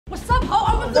What's up,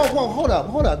 ho? Whoa, hold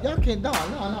up. Y'all can't, no,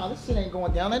 this shit ain't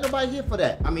going down. Ain't nobody here for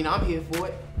that. I mean, I'm here for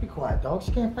it. Be quiet, dog.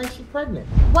 She can't fight, she pregnant.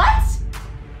 What?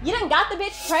 You done got the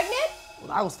bitch pregnant? Well,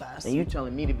 that was fast. And you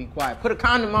telling me to be quiet. Put a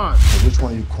condom on. Hey, which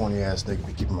one of you corny ass niggas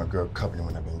be keeping my girl company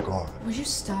when I've been gone? Would you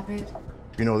stop it?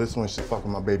 You know this one should fuck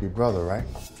with my baby brother, right?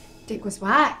 Dick was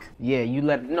whack. Yeah, you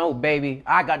let her know, baby.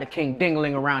 I got the king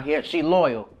dingling around here. She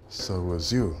loyal. So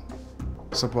was you.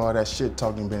 What's up with all that shit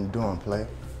talking you been doing, player?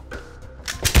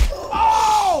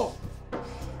 Oh!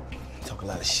 Talk a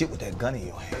lot of shit with that gun in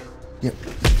your hand. Yep.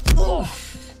 Oh,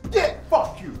 yeah,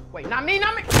 fuck you. Wait, not me.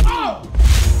 Oh!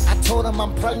 I told him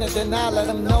I'm pregnant, then I let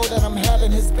him know that I'm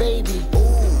having his baby.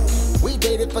 Ooh. We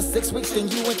dated for 6 weeks, then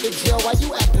you went to jail. Why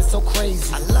you acting so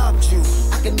crazy? I loved you.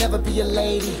 I could never be a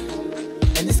lady,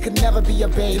 and this could never be a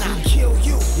baby. I'll kill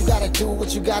you. You gotta do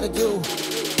what you gotta do.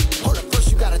 Hold up,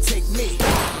 first you gotta take me.